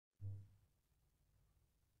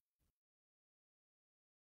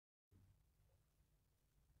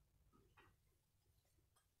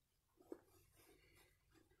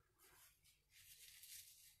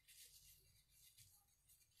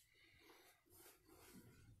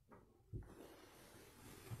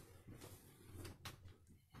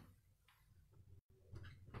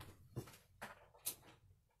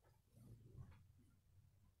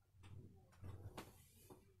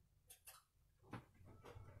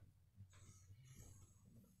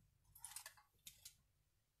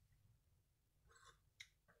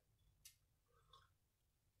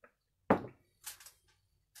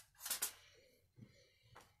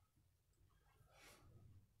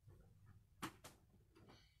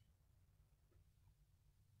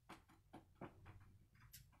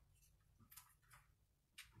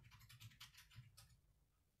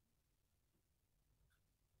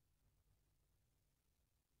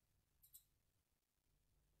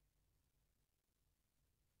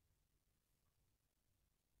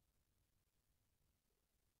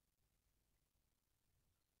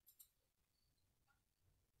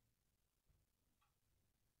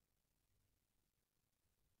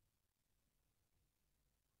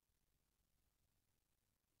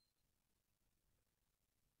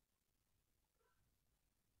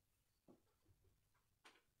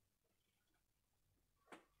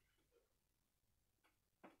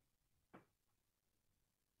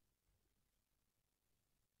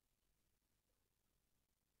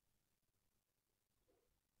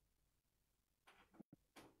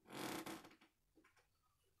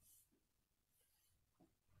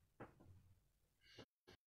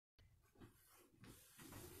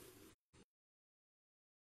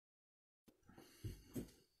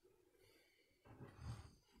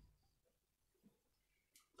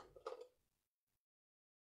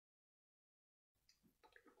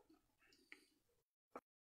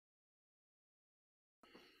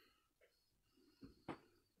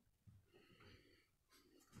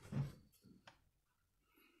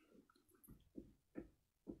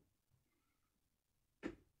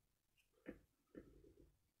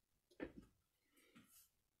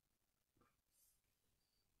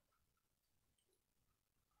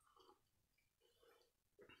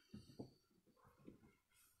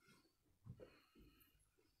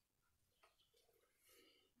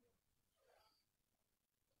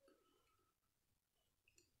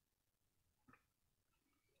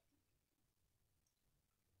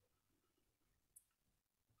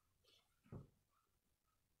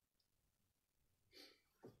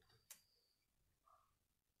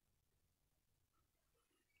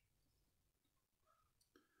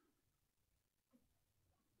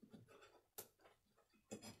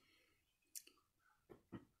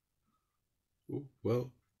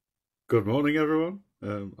Well, good morning, everyone.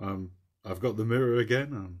 I've got the mirror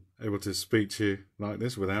again. I'm able to speak to you like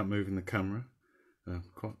this without moving the camera. I'm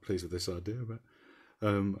quite pleased with this idea, but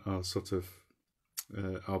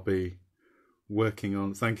I'll be working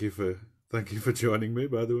on. Thank you for joining me.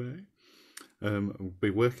 By the way, I'll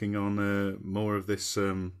be working on more of this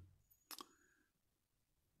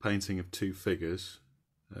painting of two figures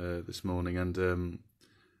this morning, and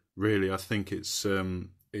really, I think it's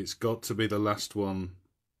got to be the last one.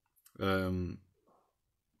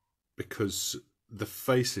 Because the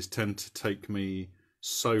faces tend to take me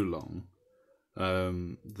so long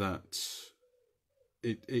that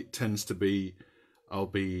it tends to be I'll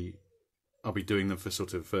be doing them for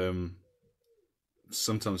sort of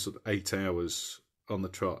sometimes sort of 8 hours on the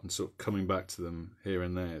trot and sort of coming back to them here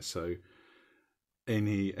and there. So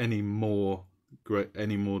any more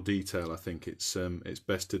detail, I think it's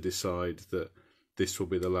best to decide that this will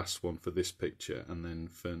be the last one for this picture, and then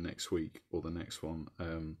for next week or the next one,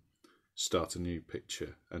 start a new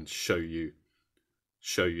picture and show you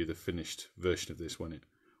the finished version of this when it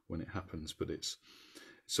happens. But it's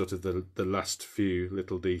sort of the last few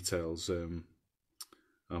little details. I'm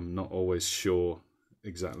not always sure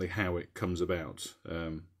exactly how it comes about,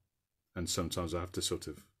 and sometimes I have to sort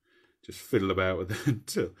of just fiddle about with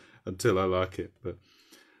it until I like it. But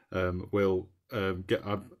we'll get.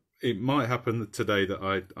 It might happen today that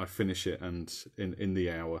I finish it and in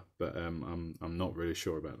the hour, but I'm not really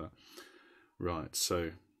sure about that. Right,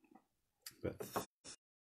 so but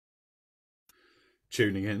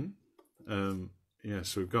tuning in.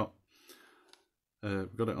 So we've got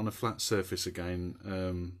it on a flat surface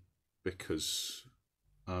again, because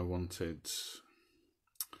I wanted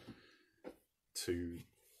to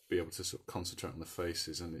be able to sort of concentrate on the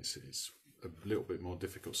faces, and it's a little bit more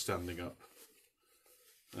difficult standing up,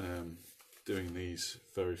 doing these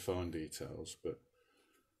very fine details, but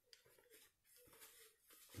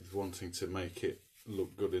with wanting to make it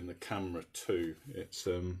look good in the camera too, it's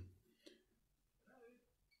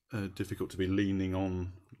difficult to be leaning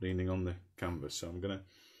on the canvas. So I'm going to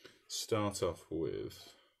start off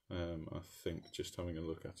with I think just having a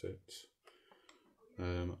look at it.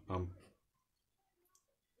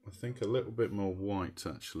 I think a little bit more white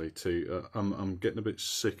actually too. I'm getting a bit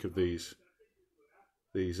sick of these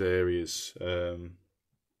areas on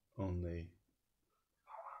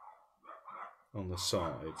the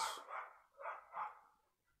sides.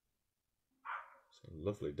 It's a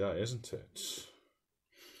lovely day, isn't it?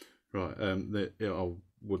 Right, I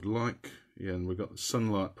would like, and we've got the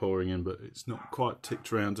sunlight pouring in, but it's not quite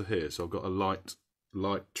ticked around to here, so I've got a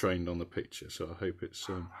light trained on the picture, so I hope it's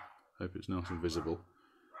nice and visible,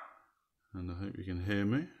 and I hope you can hear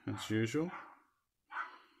me as usual.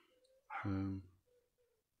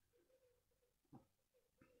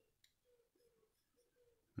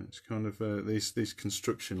 It's kind of these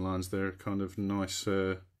construction lines. They're a kind of nice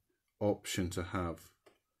option to have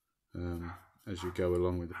as you go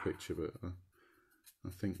along with the picture, but I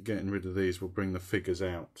think getting rid of these will bring the figures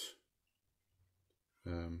out.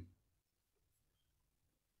 I'm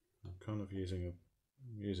kind of using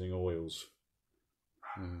oils.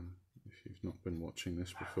 If you've not been watching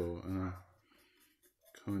this before,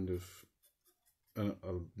 kind of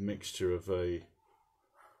a mixture of a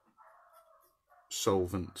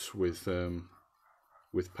solvent with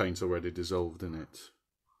paint already dissolved in it.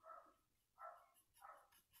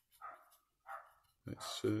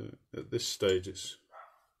 It's at this stage of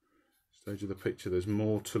the picture, there's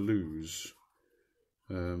more to lose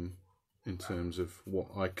in terms of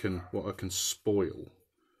what I can spoil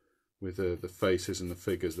with the faces and the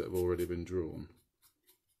figures that have already been drawn.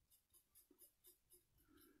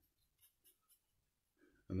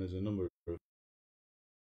 And there's a number of you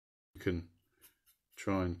can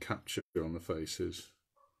try and capture on the faces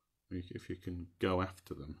if you can go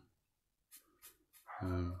after them.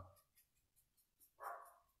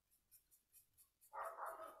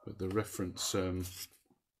 But the reference, this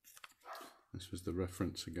was the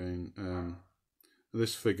reference again.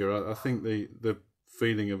 This figure, I think the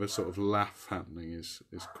feeling of a sort of laugh happening is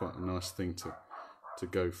quite a nice thing to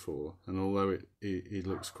go for. And although it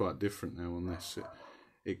looks quite different now on this,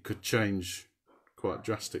 it could change quite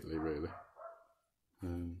drastically, really.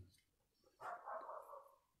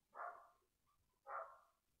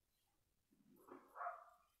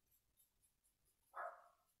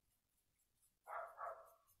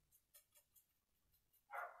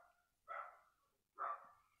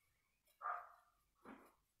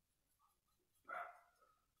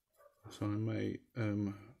 So I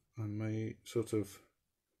may sort of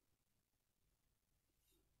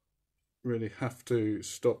really have to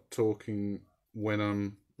stop talking when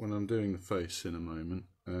I'm when I'm doing the face in a moment,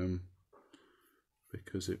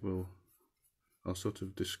 because I'll sort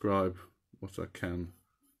of describe what I can.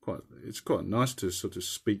 It's quite nice to sort of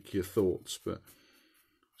speak your thoughts, but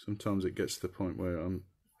sometimes it gets to the point where I'm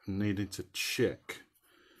needing to check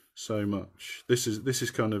so much. This is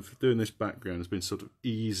kind of doing this background has been sort of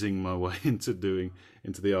easing my way into the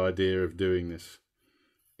idea of doing this,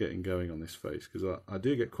 getting going on this face, because I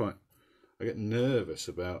get nervous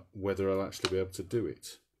about whether I'll actually be able to do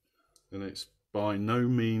it, and it's by no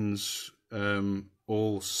means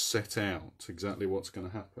all set out exactly what's going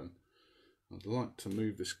to happen. I'd like to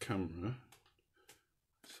move this camera.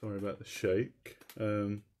 Sorry about the shake.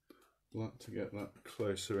 I'd like to get that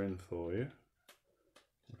closer in for you.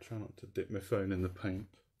 I'll try not to dip my phone in the paint.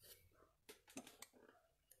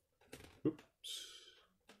 Oops.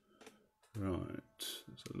 Right,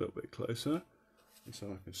 it's a little bit closer, so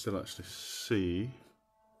I can still actually see.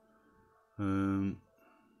 Right.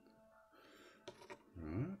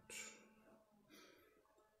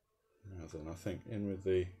 Now then, I think in with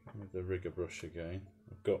the rigger brush again.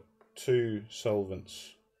 I've got two solvent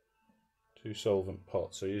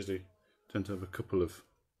pots. I usually tend to have a couple of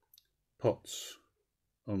pots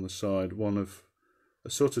on the side, one of a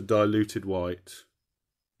sort of diluted white,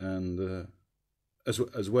 and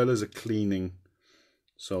as well as a cleaning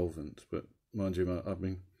solvent. But mind you, I've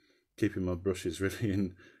been keeping my brushes really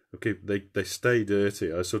in. They stay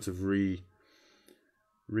dirty. I sort of re-wet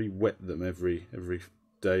them every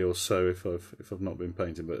day or so if I've not been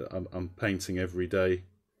painting. But I'm painting every day.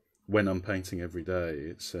 When I'm painting every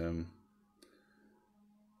day,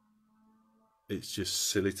 it's just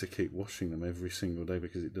silly to keep washing them every single day,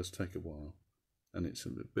 because it does take a while, and it's a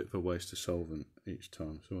bit of a waste of solvent each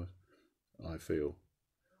time. So I feel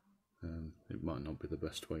it might not be the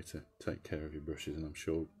best way to take care of your brushes, and I'm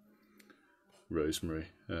sure Rosemary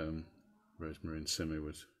and Simi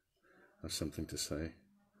would have something to say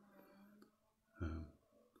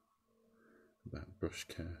about brush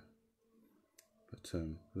care. But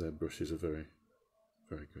their brushes are very,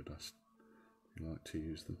 very good. I like to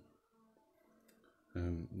use them.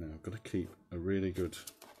 Now I've got to keep a really good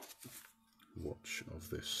watch of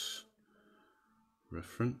this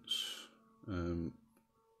reference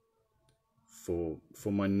for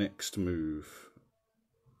my next move.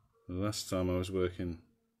 The last time I was working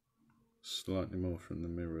slightly more from the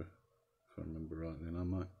mirror, if I remember rightly, and I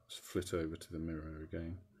might flit over to the mirror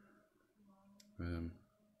again.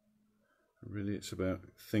 Really, it's about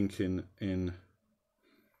thinking in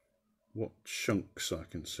what chunks I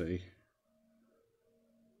can see.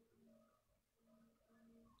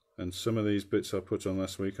 And some of these bits I put on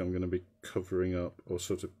last week I'm going to be covering up, or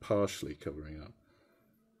sort of partially covering up.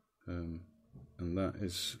 And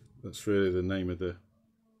that's really the name of the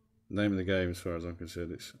game as far as I'm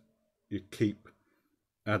concerned. It's you keep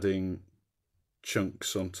adding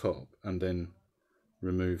chunks on top and then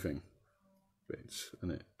removing bits,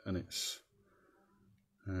 and it's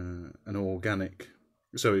an organic.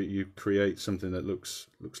 So you create something that looks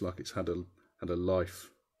like it's had a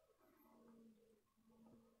life.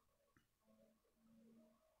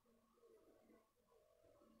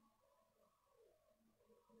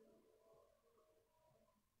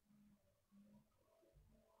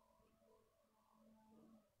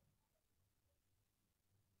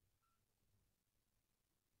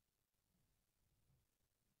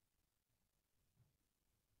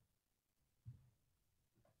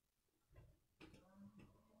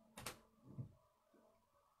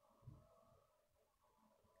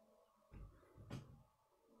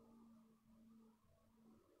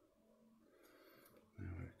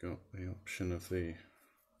 Got the option of the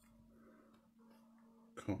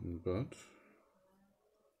cotton bud.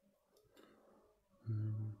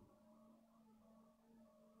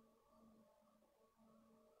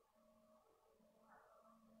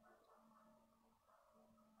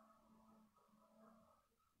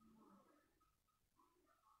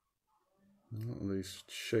 A lot of these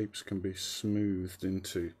shapes can be smoothed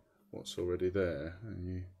into what's already there,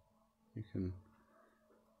 and you can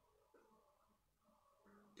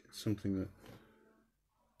get something that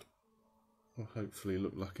will hopefully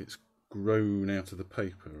look like it's grown out of the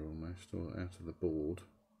paper almost, or out of the board.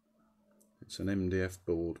 It's an MDF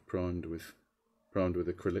board primed with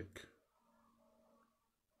acrylic.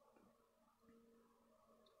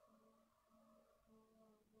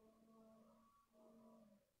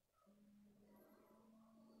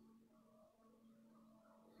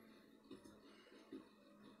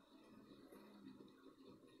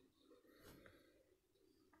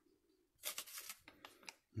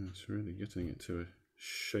 It's really getting it to a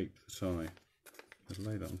shape that I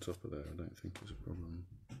laid it on top of there. I don't think there's a problem.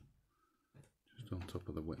 Just on top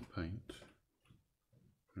of the wet paint.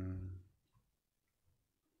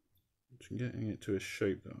 Just getting it to a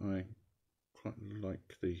shape that I quite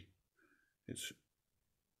like. It's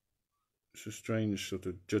a strange sort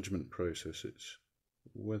of judgment process. It's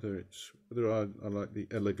whether I like the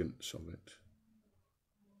elegance of it.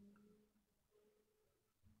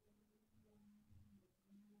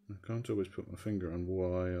 I can't always put my finger on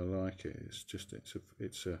why I like it. It's just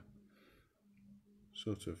it's a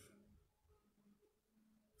sort of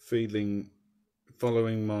feeling,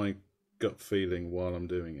 following my gut feeling while I'm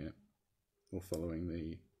doing it, or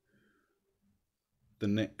following the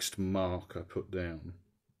next mark I put down.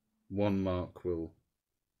 One mark will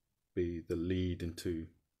be the lead into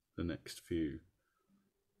the next few,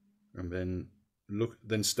 and then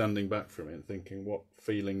standing back from it and thinking, what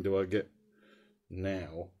feeling do I get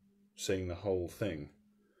now seeing the whole thing?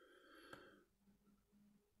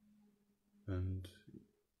 And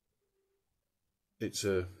it's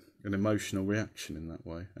an emotional reaction in that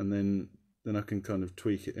way, and then I can kind of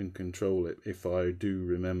tweak it and control it if I do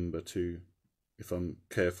remember to, if I'm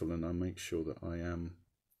careful and I make sure that I am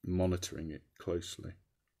monitoring it closely.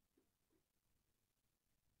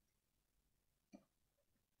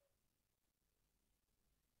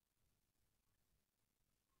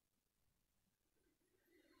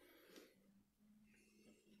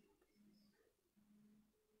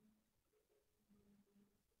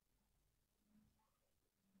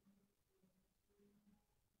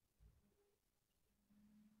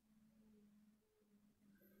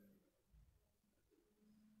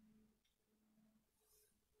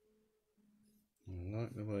 I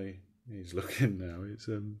like the way he's looking now. It's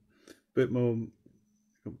a bit more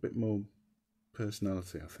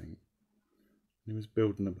personality, I think. He was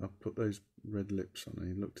building up. I put those red lips on,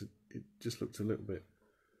 and it just looked a little bit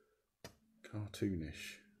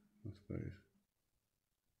cartoonish, I suppose.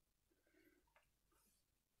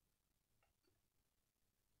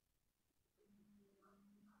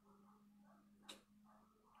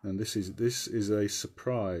 And this is a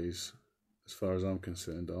surprise as far as I'm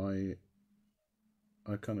concerned.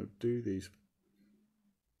 I kind of do these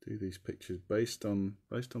pictures based on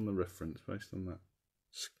the reference, based on that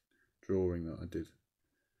drawing that I did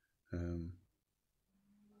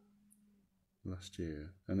last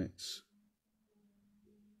year. And it's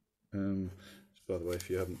by the way, if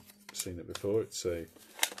you haven't seen it before, it's a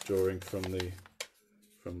drawing from the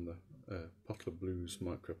Pottle of Blues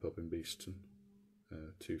Micropub in Beeston,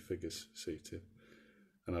 2 figures seated,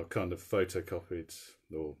 and I've kind of photocopied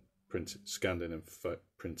or scanned in and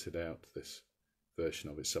printed out this version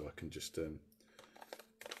of it, so I can just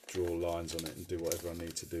draw lines on it and do whatever I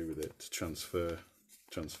need to do with it to transfer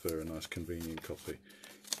a nice convenient copy,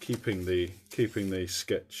 keeping the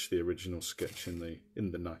sketch, the original sketch, in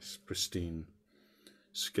the nice pristine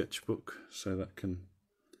sketchbook, so that can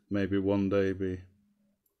maybe one day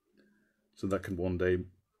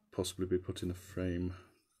possibly be put in a frame.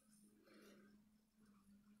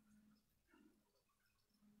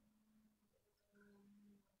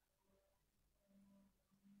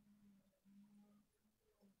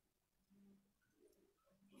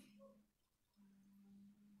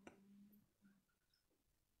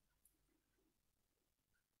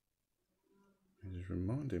 It's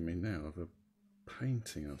reminding me now of a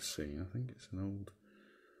painting I've seen. I think it's an old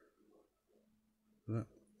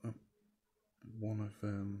one of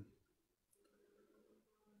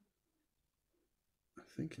I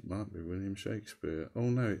think it might be William Shakespeare. Oh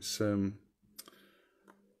no, it's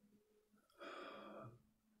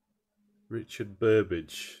Richard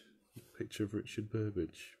Burbage. A picture of Richard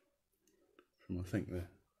Burbage from, I think, the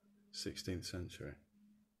 16th century.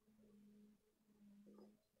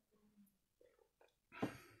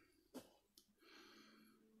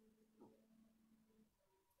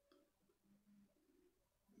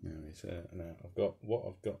 Now I've got what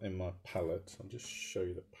I've got in my palette. I'll just show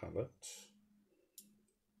you the palette.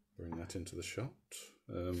 Bring that into the shot.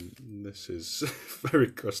 This is a very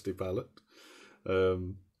crusty palette.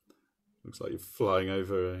 Looks like you're flying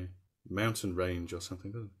over a mountain range or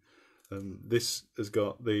something, doesn't it? This has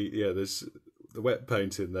got there's the wet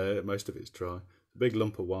paint in there. Most of it's dry. A big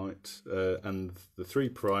lump of white and the 3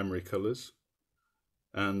 primary colours,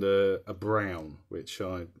 and a brown, which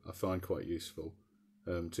I find quite useful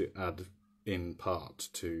to add in part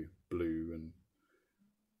to blue, and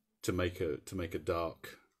to make a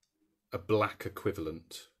dark, a black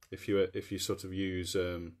equivalent. If you sort of use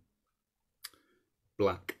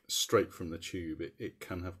black straight from the tube, it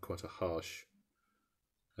can have quite a harsh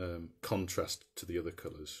contrast to the other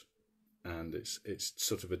colours, and it's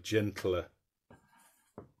sort of a gentler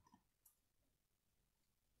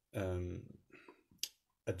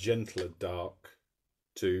dark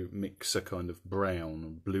to mix a kind of brown or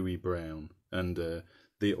bluey brown, and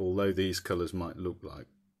although these colours might look like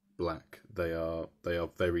black, they are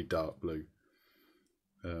very dark blue.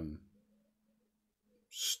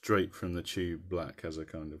 Straight from the tube, black has a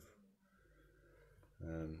kind of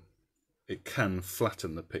it can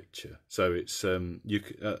flatten the picture. So it's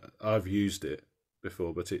I've used it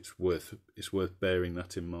before, but it's worth bearing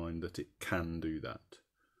that in mind, that it can do that.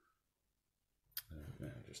 Now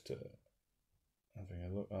just having a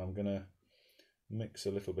look, I'm gonna mix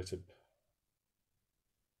a little bit of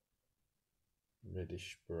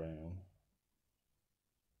reddish brown.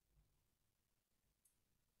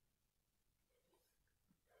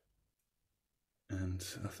 And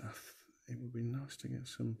it would be nice to get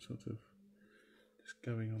some sort of just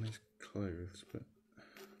going on his clothes, but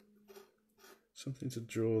something to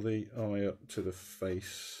draw the eye up to the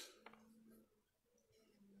face.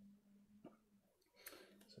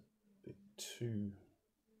 It's a bit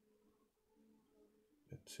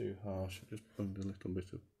too harsh. I just plugged a little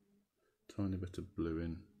bit of tiny bit of blue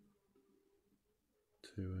in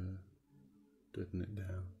to deaden it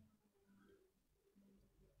down.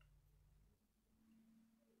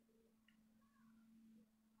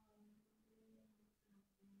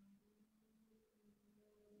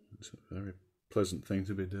 It's a very pleasant thing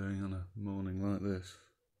to be doing on a morning like this,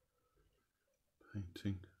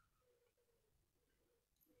 painting.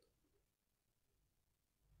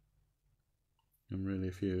 And really,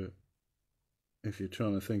 if you're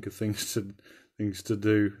trying to think of things to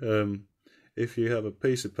do, if you have a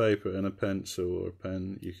piece of paper and a pencil or a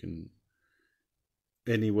pen, you can,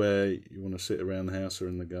 anywhere you want to sit around the house or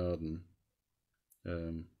in the garden,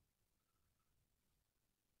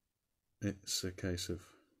 it's a case of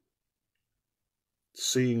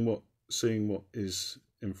seeing what is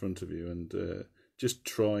in front of you, and just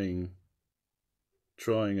trying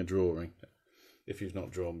a drawing if you've not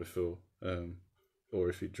drawn before, or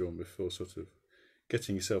if you've drawn before, sort of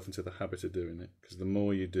getting yourself into the habit of doing it, because the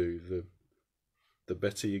more you do, the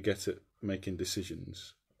better you get at making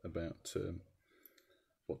decisions about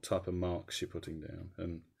what type of marks you're putting down.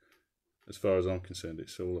 And as far as I'm concerned,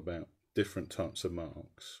 it's all about different types of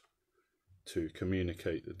marks to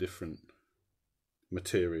communicate the different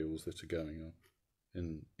materials that are going on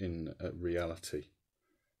in reality.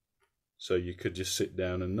 So you could just sit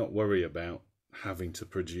down and not worry about having to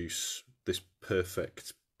produce this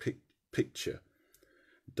perfect picture.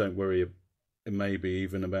 Don't worry maybe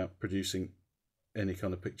even about producing any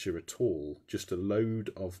kind of picture at all, just a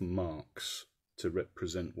load of marks to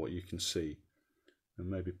represent what you can see, and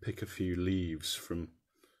maybe pick a few leaves from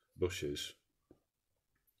bushes,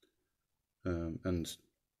 and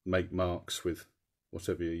make marks with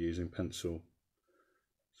whatever you're using, pencil,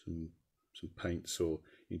 some paints, or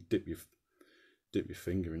you dip your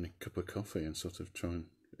finger in a cup of coffee and sort of try and,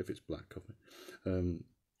 if it's black coffee,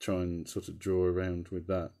 try and sort of draw around with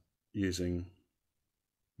that, using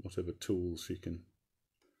whatever tools you can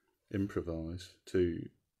improvise to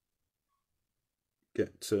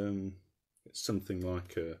get something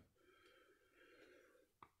like a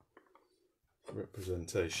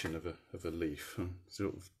representation of a leaf.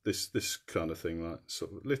 Sort of this kind of thing, like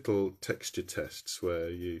sort of little texture tests where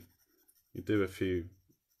you do a few,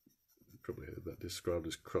 probably heard that described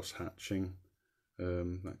as cross hatching,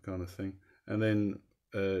 that kind of thing, and then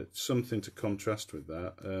something to contrast with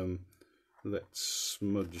that. Let's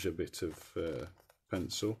smudge a bit of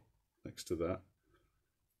pencil next to that.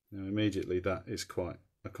 Now immediately that is quite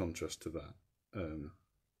a contrast to that.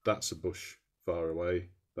 That's a bush far away,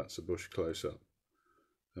 that's a bush close up,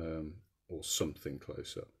 or something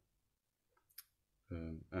close up.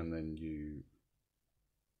 And then you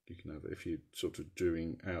can have, if you're sort of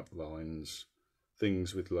doing outlines,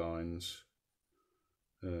 things with lines,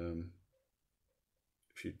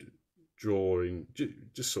 if you're drawing,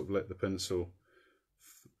 just sort of let the pencil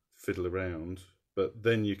fiddle around, but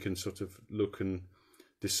then you can sort of look and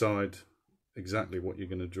decide exactly what you're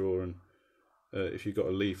going to draw. And if you've got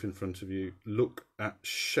a leaf in front of you, look at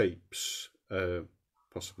shapes,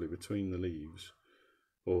 possibly between the leaves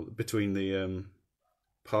or between the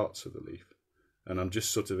parts of the leaf. And I'm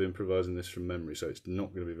just sort of improvising this from memory, so it's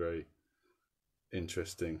not going to be very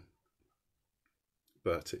interesting,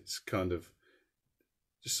 but it's kind of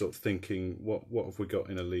just sort of thinking, what have we got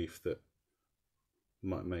in a leaf that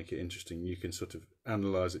might make it interesting. You can sort of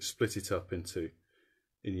analyze it, split it up into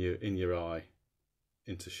in your eye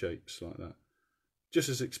into shapes like that, just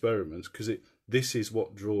as experiments, because this is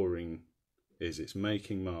what drawing is. It's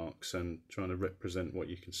making marks and trying to represent what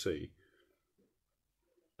you can see.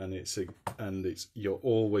 And you're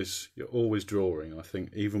always drawing, I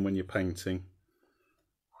think, even when you're painting.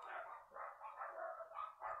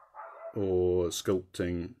 or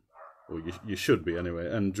sculpting, or you should be anyway,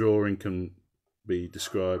 and drawing can be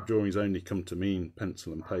described. Drawing's only come to mean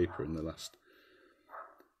pencil and paper in the last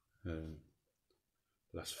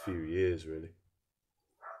few years, really.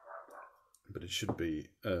 But it should be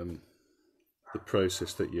the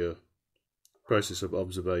process of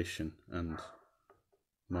observation and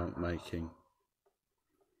mark making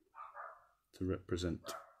to represent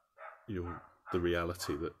the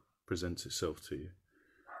reality that presents itself to you.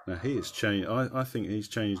 Now he has changed. I think he's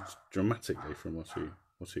changed dramatically from what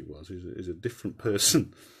he was. He's a different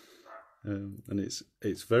person, and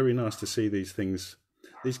it's very nice to see these things.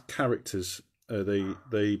 These characters,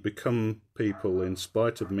 they become people in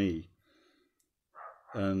spite of me,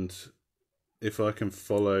 and if I can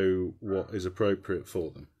follow what is appropriate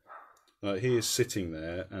for them. He is sitting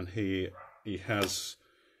there, and he's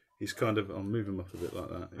kind of, I'll move him up a bit like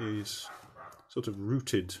that. He's sort of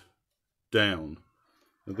rooted down.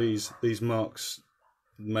 These marks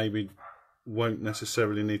maybe won't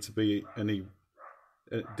necessarily need to be any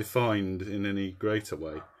defined in any greater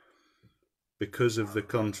way because of the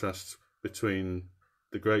contrast between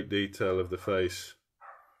the great detail of the face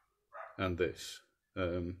and this.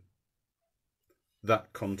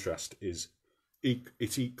 That contrast it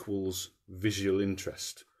equals visual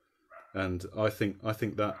interest, and I think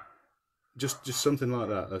that just something like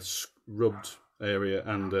that, a rubbed area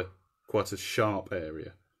and quite a sharp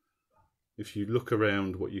area. If you look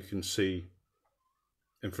around, what you can see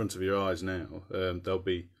in front of your eyes now, there'll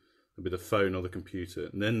be the phone or the computer,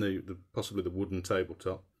 and then possibly the wooden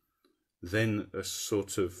tabletop, then a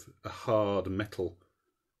sort of a hard metal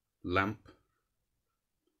lamp.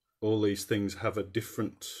 All these things have a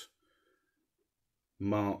different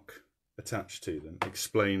mark attached to them,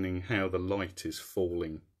 explaining how the light is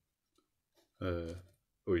falling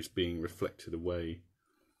or is being reflected away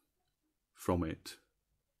from it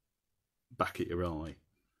back at your eye.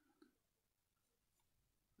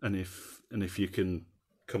 And if you can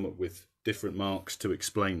come up with different marks to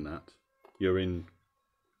explain that, you're in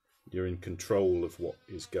control of what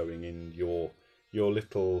is going in your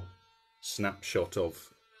little snapshot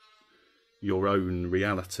of your own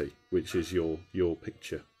reality, which is your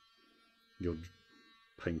picture, your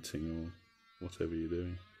painting, or whatever you're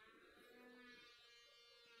doing.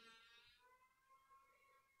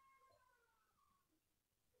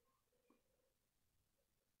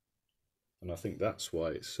 And I think that's why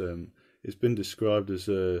it's been described as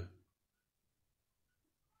a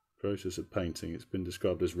process of painting. It's been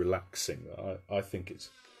described as relaxing. I think it's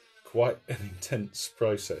quite an intense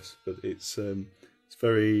process, but it's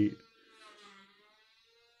very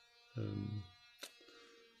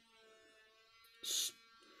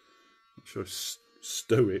not sure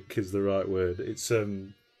stoic is the right word. It's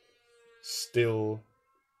still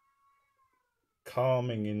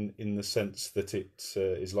calming in the sense that it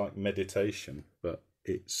is like meditation, but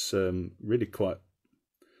it's really quite.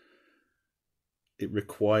 It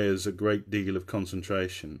requires a great deal of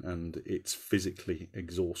concentration, and it's physically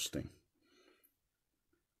exhausting.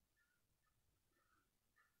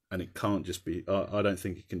 And it can't just be. I don't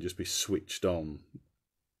think it can just be switched on.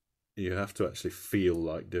 You have to actually feel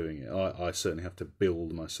like doing it. I certainly have to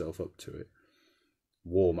build myself up to it,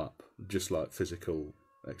 warm up, just like physical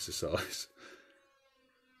exercise.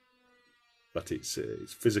 But it's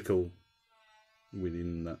physical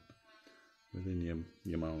within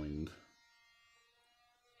your mind.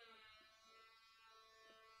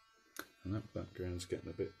 And that background's getting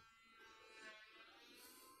a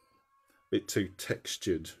bit too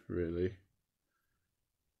textured, really,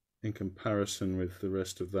 in comparison with the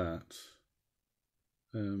rest of that.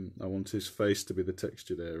 I want his face to be the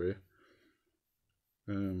textured area.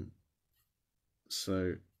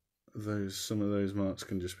 So some of those marks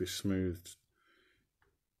can just be smoothed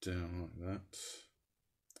down like that.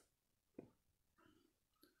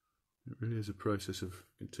 It really is a process of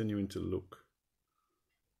continuing to look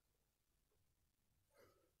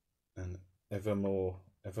and ever more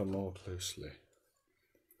closely,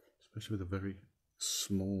 especially with a very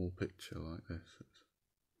small picture like this.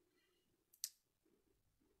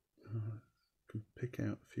 I can pick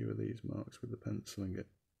out a few of these marks with the pencil and get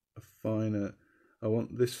a finer. I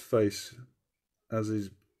want this face, as is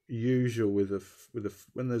usual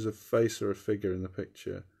when there's a face or a figure in the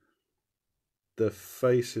picture. The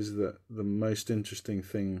face is the most interesting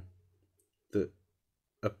thing that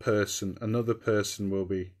another person will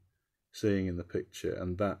be seeing in the picture,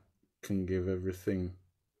 and that can give everything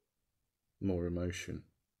more emotion.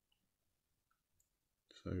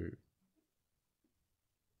 So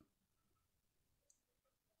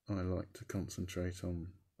I like to concentrate on,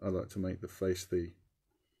 I like to make the face the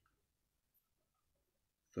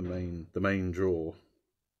the main drawer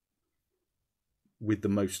with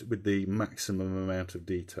the maximum amount of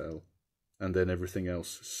detail, and then everything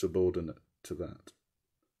else subordinate to that.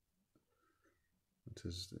 It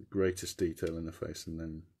is the greatest detail in the face, and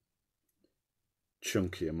then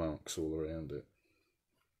chunkier marks all around it.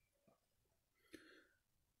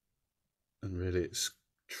 And really, it's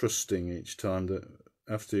trusting each time that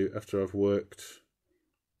after I've worked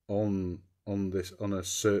on a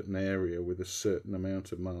certain area with a certain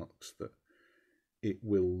amount of marks, that it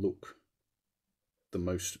will look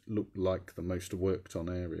like the most worked on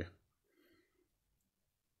area.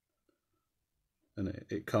 And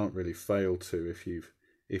it can't really fail to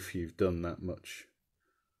if you've done that much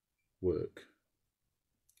work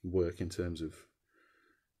in terms of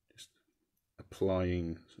just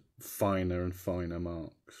applying finer and finer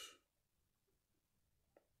marks.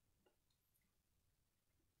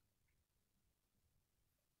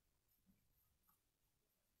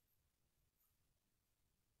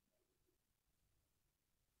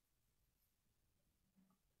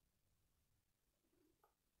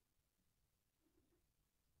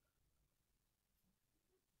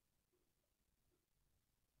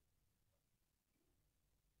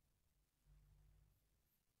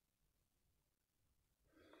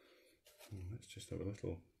 Let's just have a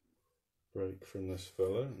little break from this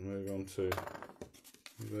fella and move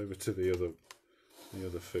over to the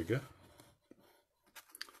other figure.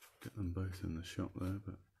 Get them both in the shot there,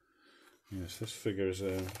 but yes, this figure is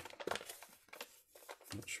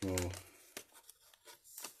much more.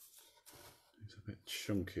 He's a bit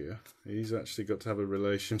chunkier. He's actually got to have a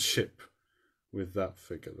relationship with that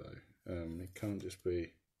figure though. It can't just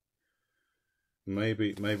be.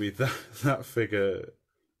 Maybe that figure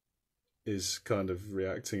is kind of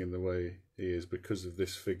reacting in the way he is because of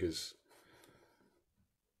this figure's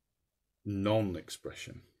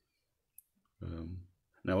non-expression.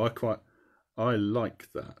 Now I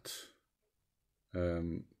like that.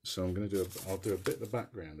 So I'm going to I'll do a bit of the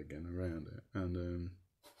background again around it, and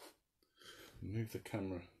move the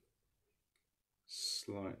camera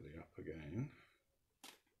slightly up again.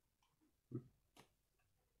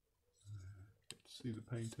 See the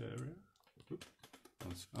paint area.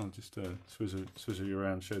 I'll just swizzle you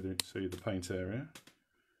around, show you the paint area.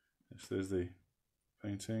 Yes, there's the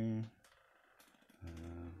painting,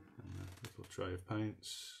 and a little tray of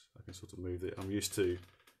paints. I can sort of move it. I'm used to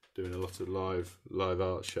doing a lot of live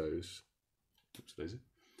art shows. Oops, daisy.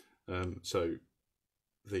 So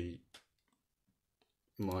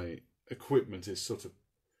my equipment is sort of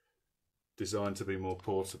designed to be more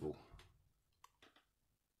portable.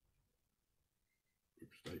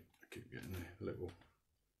 Oops, I keep getting a little.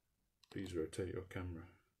 Please rotate your camera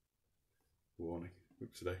warning.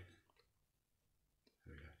 Oops, today. There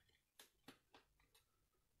we go.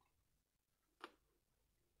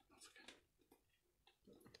 That's okay.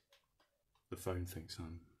 The phone thinks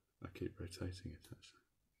I keep rotating it actually.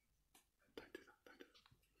 Don't do that, don't do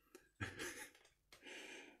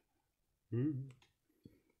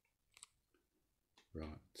that.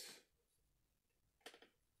 Right.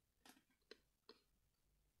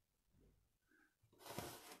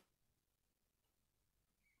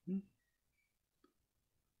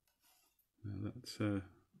 Now that's I'm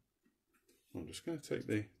just going to take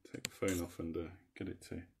the phone off and get it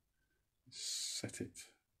to set it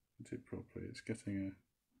properly. It's getting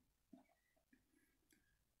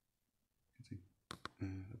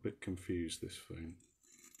a bit confused, this phone.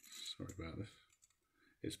 Sorry about this.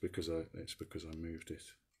 It's because I moved it.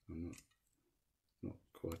 I'm not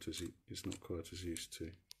quite as it's not quite as used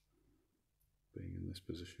to being in this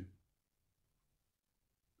position.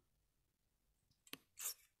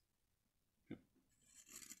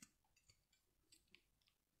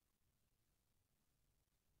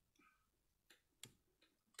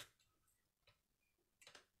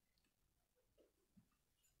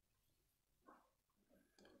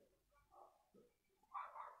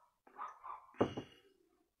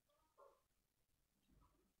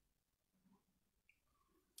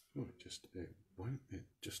 Oh, it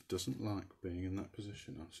just doesn't like being in that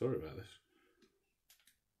position. I'm sorry about this.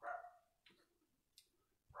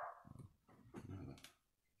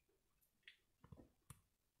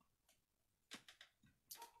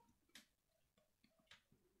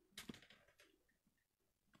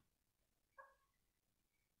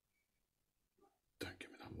 Don't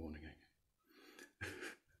give me that warning again.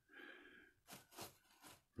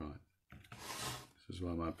 Right. This is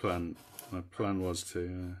why my plan was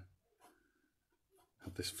to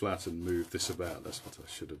have this flat and move this about. That's what I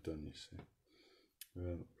should have done, you see.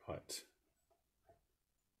 Right.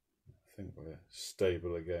 I think we're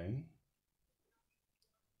stable again.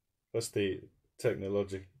 That's the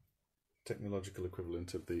technological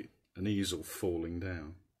equivalent of an easel falling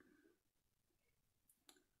down.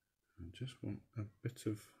 I just want a bit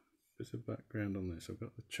of background on this. I've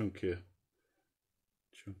got the chunkier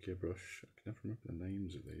brush. I can never remember the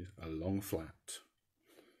names of these. A long flat.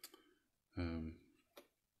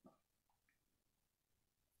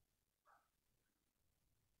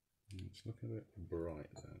 It's looking a bit bright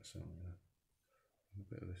there, so I'm going to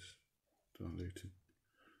a bit of this diluted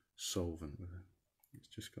solvent with it. It's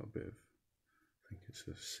just got a bit of, I think it's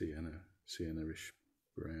a sienna-ish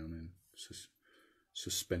brown in,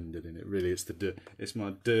 suspended in it. Really, it's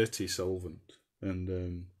my dirty solvent,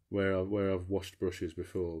 and where I've washed brushes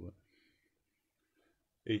before. But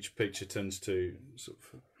each picture tends to sort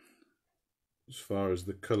of, as far as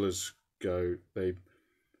the colours go, they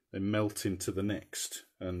melt into the next,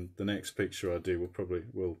 and the next picture I do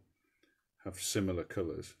will have similar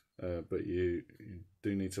colours, but you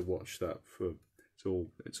do need to watch that for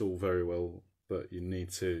it's all very well, but you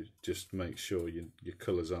need to just make sure your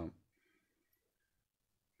colours aren't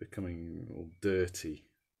becoming all dirty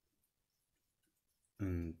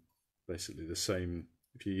and basically the same.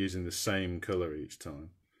 If you're using the same colour each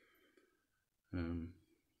time,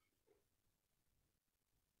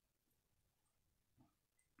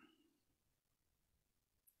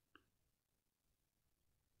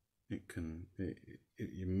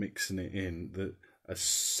 you're mixing it in that a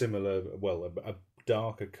similar, well, a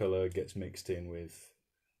darker colour gets mixed in with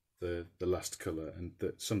the last colour, and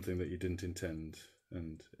that's something that you didn't intend,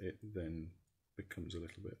 and it then becomes a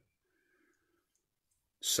little bit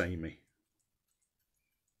samey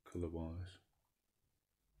colour wise.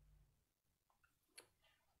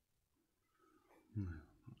 No,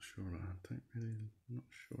 not sure. Not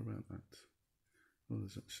sure about that. Well,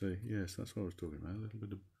 there's actually, yes, that's what I was talking about. A little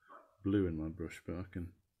bit of blue in my brush, but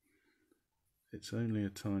it's only a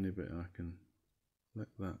tiny bit. I can let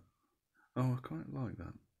that. Oh, I quite like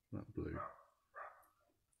that blue.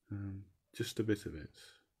 Just a bit of it.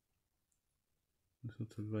 A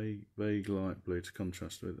sort of vague light blue to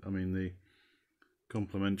contrast with. I mean, the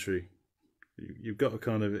complementary. You've got a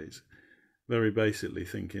kind of, it's very basically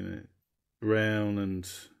thinking it brown and,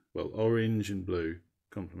 well, orange and blue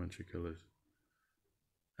complementary colours,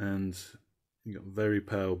 and you've got very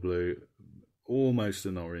pale blue, almost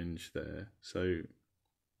an orange there, so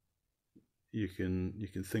you can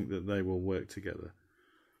think that they will work together.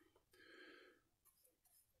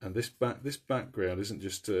 And this background isn't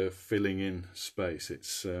just filling in space;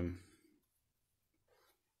 it's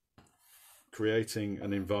creating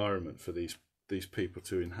an environment for these people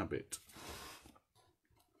to inhabit.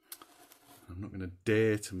 I'm not going to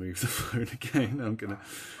dare to move the phone again. I'm going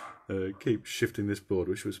to keep shifting this board,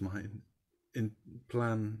 which was my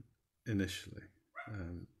plan initially.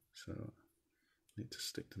 So I need to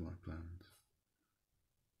stick to my plans.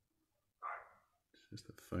 It's just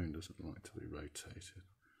the phone doesn't like to be rotated.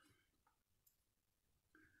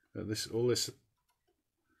 All this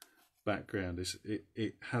background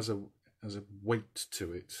it has a weight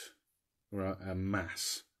to it, or a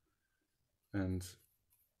mass, and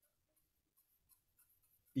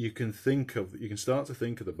you can start to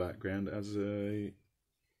think of the background as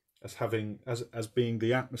being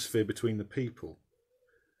the atmosphere between the people,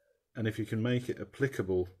 and if you can make it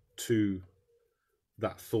applicable to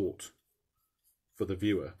that thought for the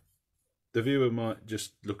viewer might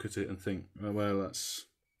just look at it and think, oh, well,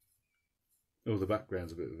 the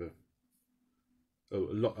background's a bit of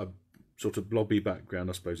a sort of blobby background.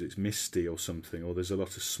 I suppose it's misty or something, or there's a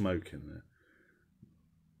lot of smoke in there.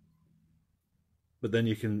 But then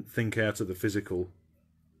you can think out of the physical,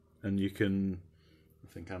 and you can,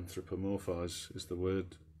 I think, anthropomorphize is the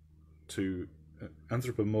word, to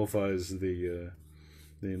anthropomorphize the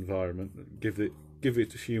environment, give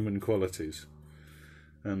it human qualities,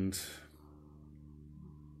 and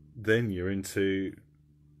then you're into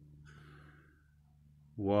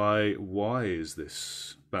why is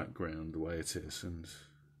this background the way it is, and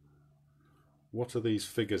what are these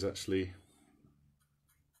figures actually,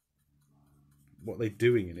 what are they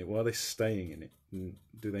doing in it, why are they staying in it, and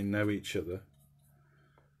do they know each other?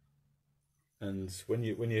 And when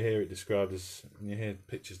you hear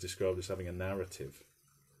pictures described as having a narrative,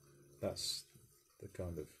 that's the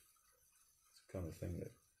kind of thing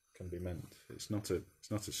that can be meant. It's not a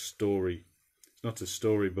story. It's not a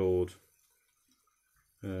storyboard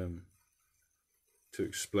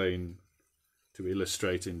to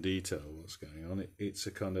illustrate in detail what's going on. It's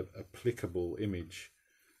a kind of applicable image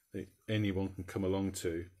that anyone can come along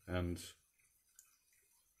to and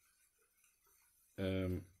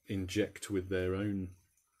inject with their own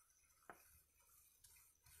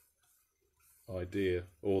idea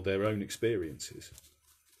or their own experiences.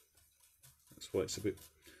 That's why it's a bit.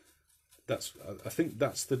 I think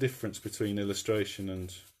that's the difference between illustration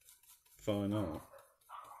and fine art.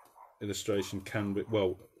 Illustration can be,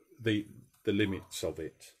 well, the limits of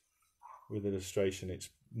it. With illustration, it's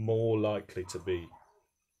more likely to be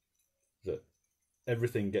that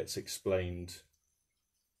everything gets explained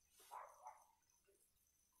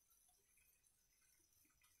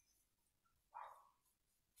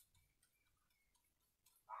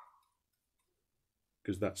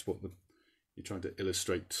because that's what you're trying to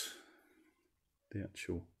illustrate. The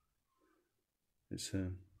actual, it's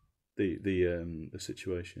the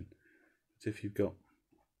situation. But if you've got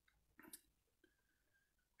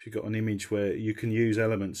an image where you can use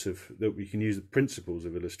elements of that, you can use the principles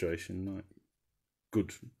of illustration, like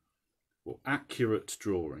good or accurate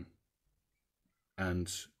drawing,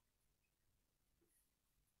 and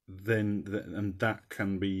then that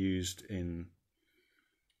can be used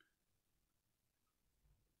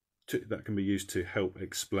to help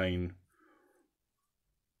explain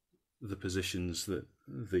the positions that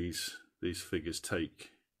these figures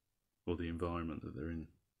take, or the environment that they're in.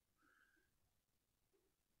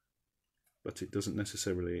 But it doesn't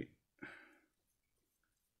necessarily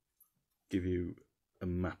give you a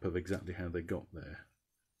map of exactly how they got there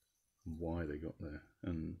and why they got there,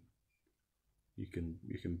 and you can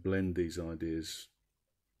blend these ideas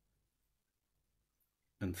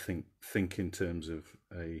and think in terms of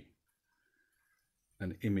an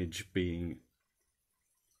image being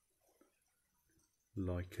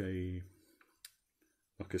like a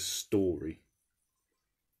story,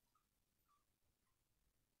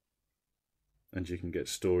 and you can get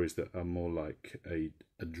stories that are more like a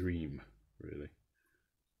dream, really.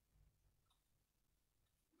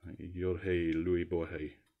 Jorge Luis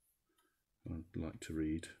Borges, I'd like to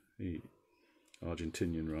read.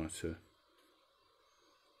 Argentinian writer.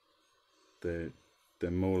 They're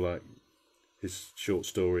more like, his short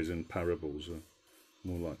stories and parables are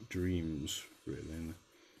more like dreams, really, and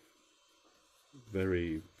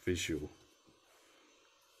very visual.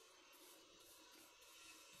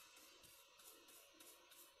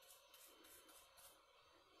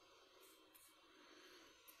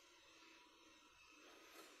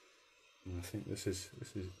 And I think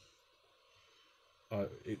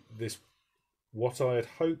what I had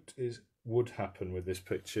hoped would happen with this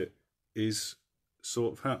picture is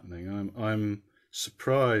sort of happening. I'm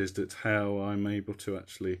surprised at how I'm able to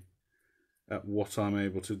at what I'm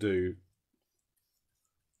able to do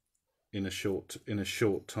in a short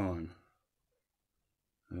time.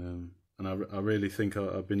 And I really think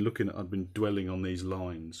I've been dwelling on these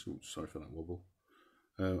lines. Ooh, sorry for that wobble.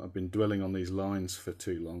 I've been dwelling on these lines for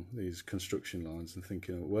too long, these construction lines, and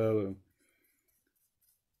thinking, well,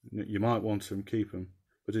 you might want them, keep them,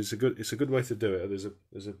 but it's a good way to do it.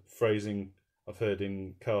 There's a phrasing I've heard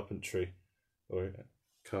in carpentry, or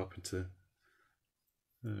carpenter.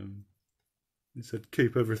 He said,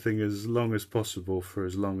 keep everything as long as possible for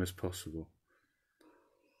as long as possible.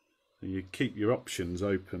 And you keep your options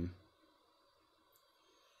open,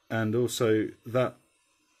 and also that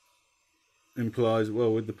implies,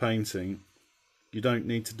 well, with the painting, you don't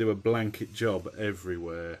need to do a blanket job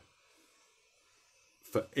everywhere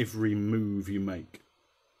for every move you make.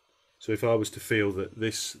 So if I was to feel that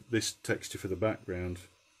this texture for the background,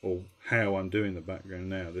 or how I'm doing the background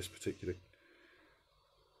now, this particular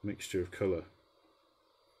mixture of colour,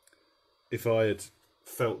 if I had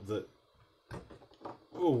felt that,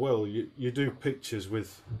 oh well, you do pictures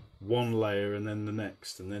with one layer and then the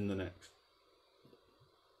next and then the next,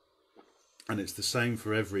 and it's the same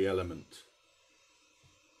for every element,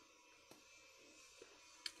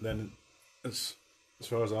 then as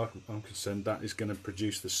far as I'm concerned, that is going to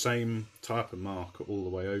produce the same type of mark all the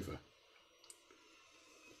way over,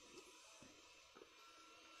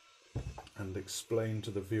 and explain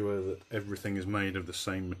to the viewer that everything is made of the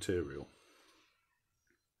same material.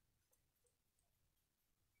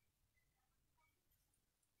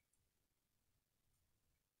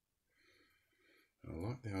 I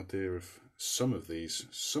like the idea of some of these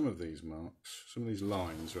marks, some of these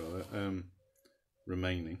lines rather,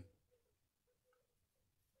 remaining.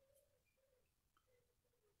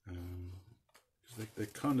 Because they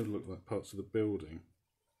kind of look like parts of the building,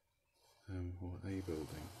 or a building.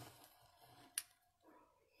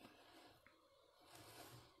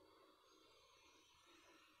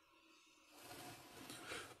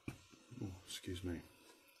 Oh, excuse me.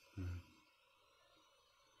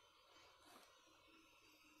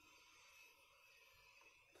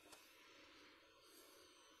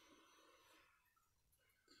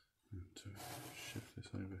 To shift this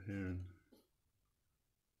over here and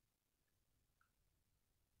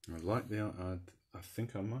I like the. I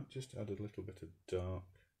think I might just add a little bit of dark.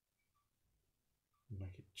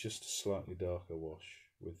 Make it just a slightly darker wash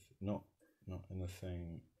with not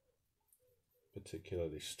anything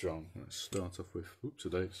particularly strong. Let's start off with. Oops,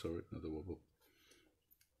 today. Sorry, another wobble.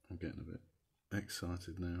 I'm getting a bit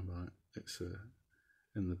excited now by it. It's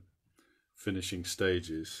in the finishing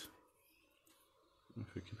stages.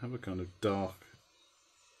 If we can have a kind of dark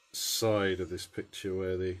side of this picture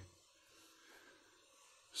where the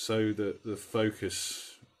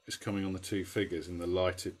focus is coming on the two figures in the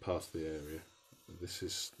lighted part of the area. This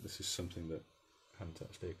is something that hadn't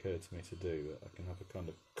actually occurred to me to do, that I can have a kind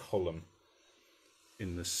of column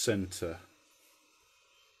in the centre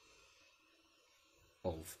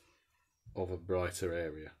of a brighter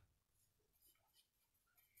area,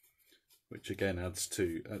 which again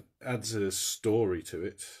adds a story to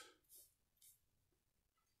it.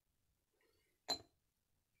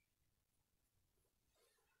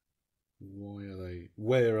 Why are they?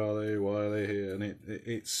 Where are they? Why are they here? And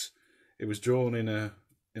it was drawn in a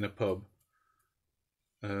pub,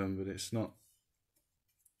 but it's not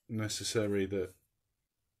necessary that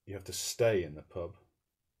you have to stay in the pub.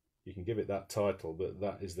 You can give it that title, but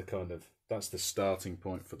that's the starting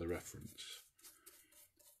point for the reference.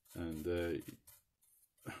 And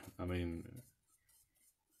I mean,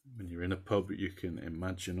 when you're in a pub, you can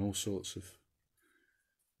imagine all sorts of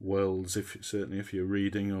worlds. Certainly if you're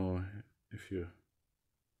reading or if you're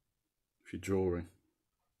drawing,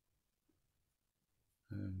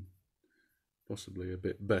 possibly a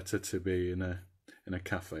bit better to be in a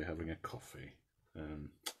cafe having a coffee.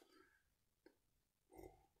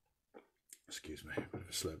 Excuse me, a bit of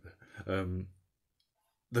a slurp there.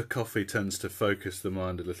 The coffee tends to focus the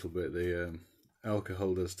mind a little bit. The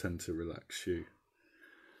alcohol does tend to relax you,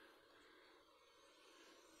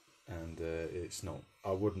 and it's not.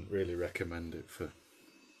 I wouldn't really recommend it for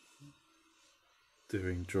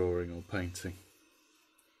doing drawing or painting.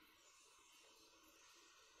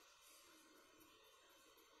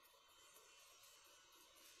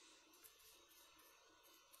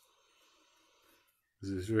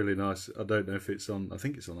 This is really nice. I don't know if it's on. I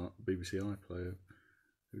think it's on BBC iPlayer.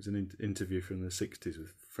 It was an interview from the 60s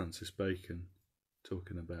with Francis Bacon,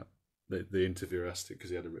 talking about the interviewer asked it because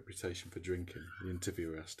he had a reputation for drinking. The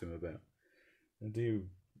interviewer asked him about, do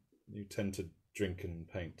you tend to drink and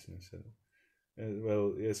paint? And he said,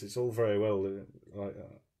 well, yes, it's all very well.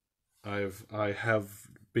 I have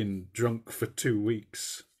been drunk for 2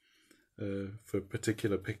 weeks for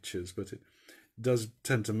particular pictures, but it does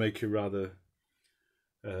tend to make you rather.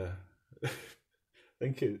 I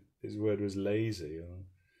think his word was lazy.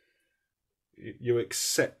 You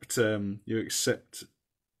accept your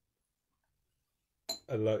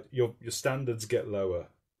standards get lower.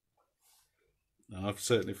 And I've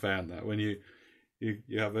certainly found that when you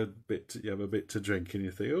have a bit to drink and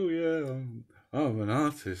you think, oh yeah, I'm an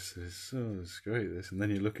artist. It's great this, and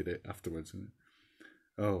then you look at it afterwards and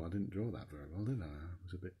I didn't draw that very well, did I? I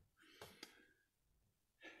was a bit.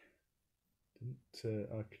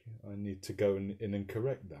 I need to go in and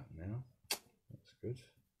correct that now. That's good.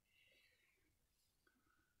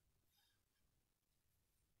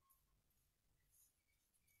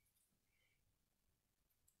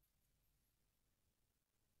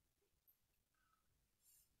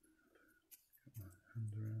 Get my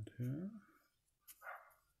hand around here.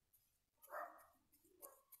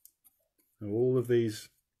 Now all of these,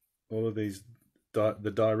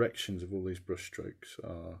 the directions of all these brush strokes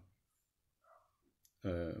are.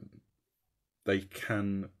 They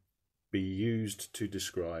can be used to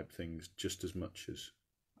describe things just as much as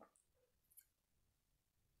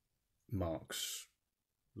marks,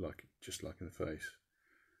 just like in the face.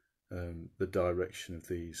 The direction of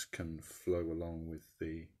these can flow along with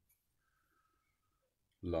the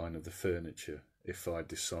line of the furniture if I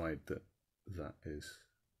decide that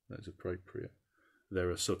that's appropriate. There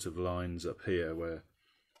are sort of lines up here where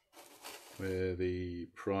the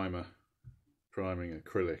priming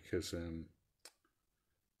acrylic has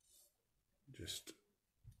just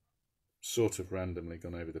sort of randomly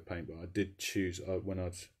gone over the paint, but I did choose when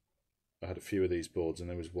I had a few of these boards, and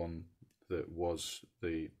there was one that was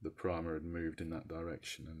the primer had moved in that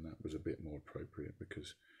direction, and that was a bit more appropriate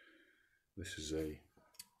because this is a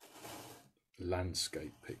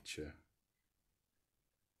landscape picture.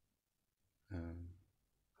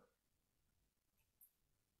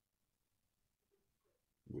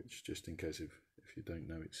 Which, just in case if you don't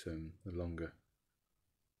know, it's the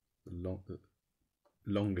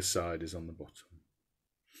longer side is on the bottom.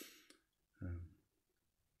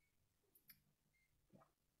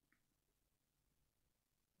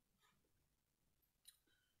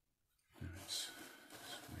 Let's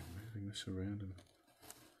swing this around and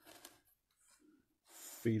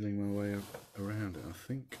feeling my way around it. I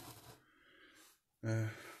think I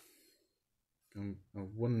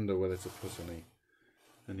wonder whether to put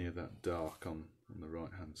any of that dark on the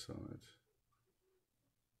right hand side.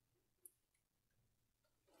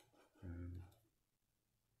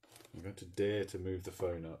 I'm going to dare to move the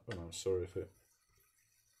phone up, and I'm sorry if it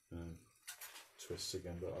twists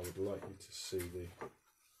again, but I would like you to see the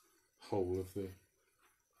whole of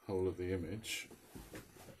the image.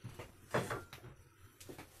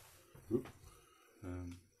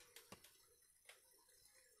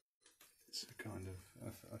 It's a kind of,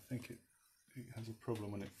 I think it has a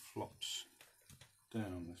problem when it flops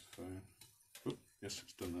down, this phone. Oop, yes,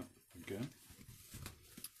 it's done that again.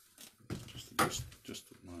 Just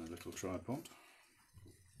my little tripod.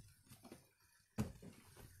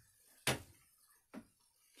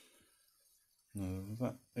 Now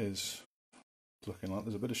that is looking like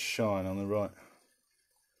there's a bit of shine on the right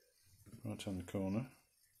hand corner.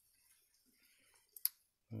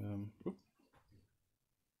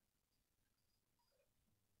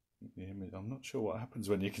 The image, I'm not sure what happens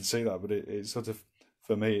when you can see that, but it sort of,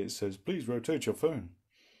 for me, it says please rotate your phone.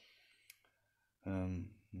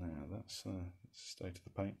 Now that's the state of the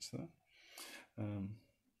paints there.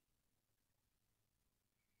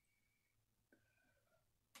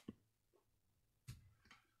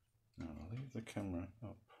 Now I'll leave the camera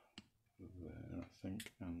up there, I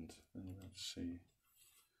think, and then you'll be able to see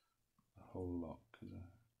a whole lot.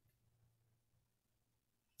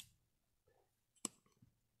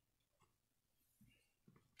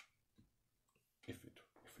 If it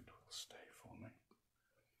will stay for me.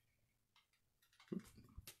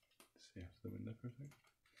 See after the window for a second.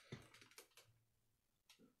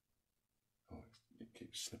 Oh, it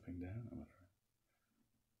keeps slipping down, I'm afraid.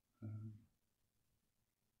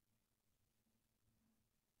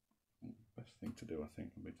 The best thing to do, I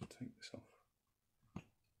think, would be to take this off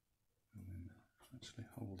and then actually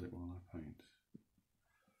hold it while I paint.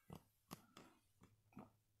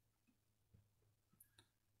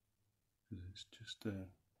 It's just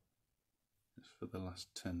for the last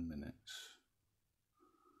 10 minutes,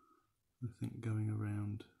 I think, going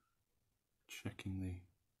around checking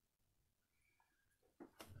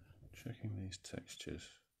these textures.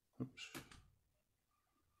 Oops.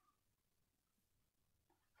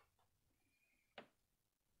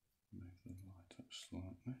 Move the light up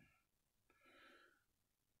slightly.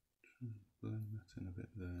 Try and blend that in a bit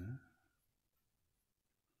there.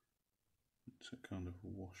 It's a kind of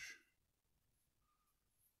wash.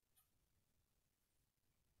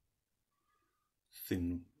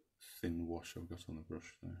 Thin wash I've got on the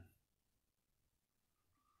brush there.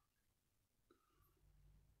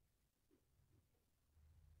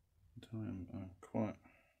 And I'm quite.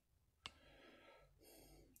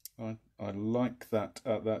 I like that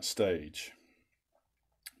at that stage,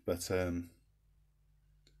 but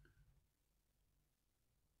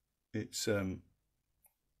it's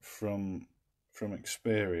from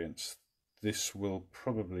experience, this will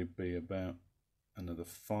probably be about another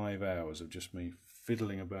 5 hours of just me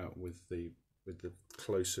fiddling about with the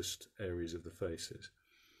closest areas of the faces,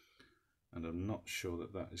 and I'm not sure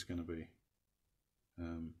that is going to be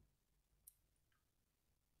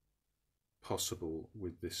possible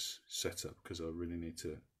with this setup, because I really need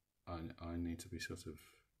to I need to be sort of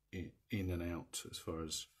in and out as far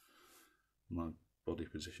as my body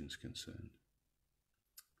position is concerned.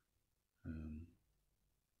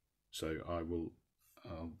 So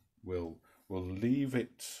we'll leave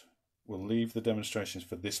it. We'll leave the demonstrations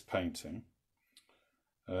for this painting,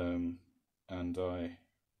 and I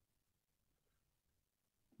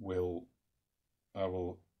will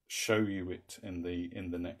show you it in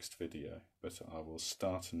the next video. But I will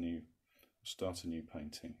start a new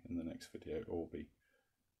painting in the next video, or be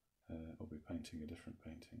painting a different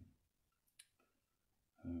painting.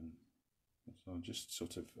 So I'll just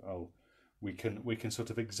sort of we can sort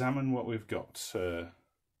of examine what we've got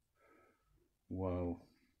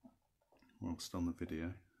whilst on the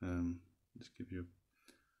video. Just give you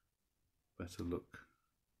a better look.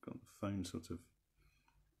 Got the phone sort of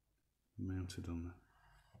mounted on the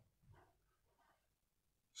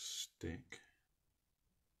stick.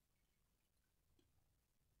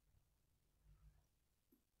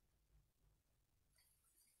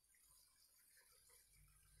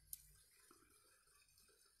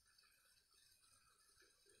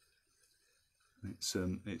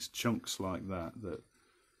 It's chunks like that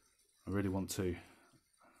I really want to.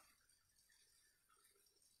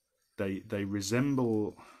 They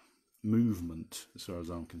resemble movement as far as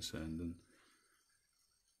I'm concerned, and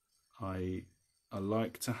I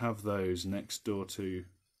like to have those next door to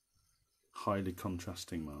highly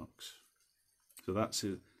contrasting marks. So that's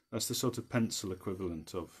it. That's the sort of pencil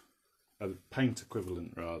equivalent of, paint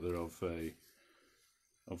equivalent rather, of the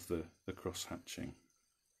cross hatching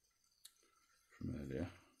from earlier.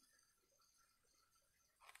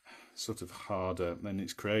 Sort of harder, and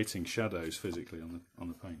it's creating shadows physically on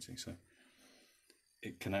the painting, so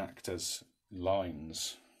it can act as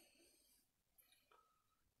lines.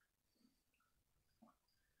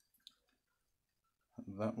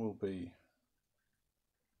 That will be.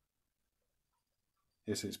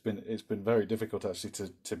 Yes, it's been very difficult actually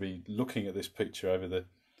to be looking at this picture over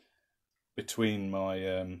between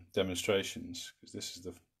my demonstrations, because this is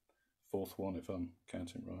the fourth one if I'm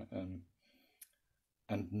counting right,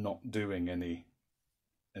 and not doing any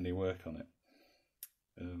work on it,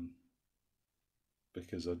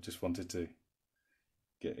 because I just wanted to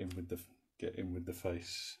get in with the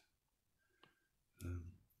face,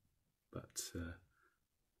 but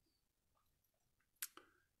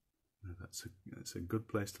that's a good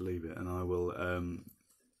place to leave it, and I will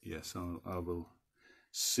yes, I will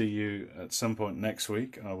see you at some point next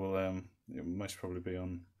week. I will it will most probably be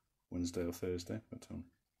on Wednesday or Thursday, but I'm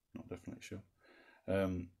not definitely sure.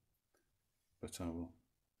 But I will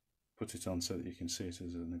put it on so that you can see it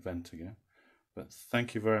as an event again. But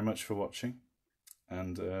thank you very much for watching,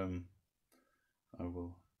 and I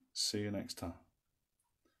will see you next time.